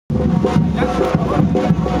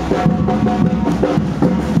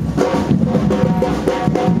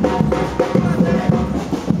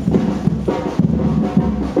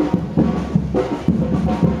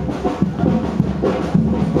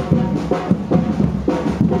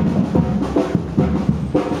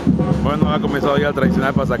Bueno, ha comenzado ya el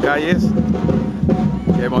tradicional pasacalles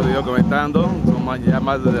que hemos ido comentando. Son ya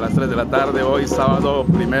más de las 3 de la tarde, hoy sábado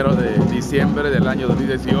 1 de diciembre del año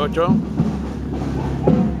 2018.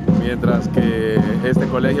 Mientras que este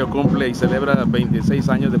colegio cumple y celebra 26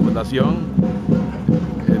 años de fundación.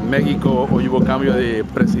 En México hoy hubo cambio de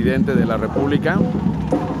presidente de la República,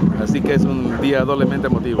 así que es un día doblemente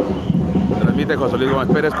emotivo. Transmite José Luis Gómez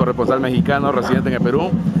Pérez, corresponsal mexicano residente en el Perú,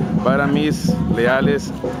 para mis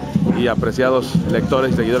leales y apreciados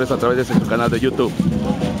lectores y seguidores a través de su canal de YouTube.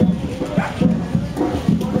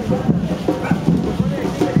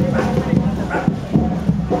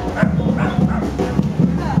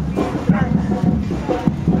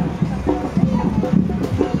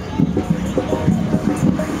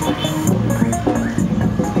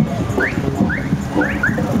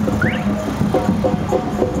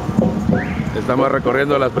 Estamos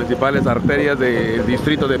recorriendo las principales arterias del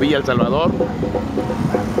distrito de Villa El Salvador.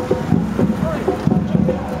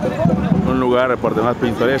 Un lugar por demás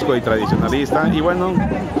pintoresco y tradicionalista. Y bueno,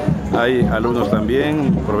 hay alumnos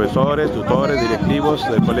también, profesores, tutores, directivos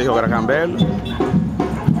del Colegio Graham Bell,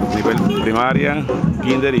 nivel primaria,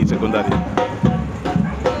 kinder y secundaria.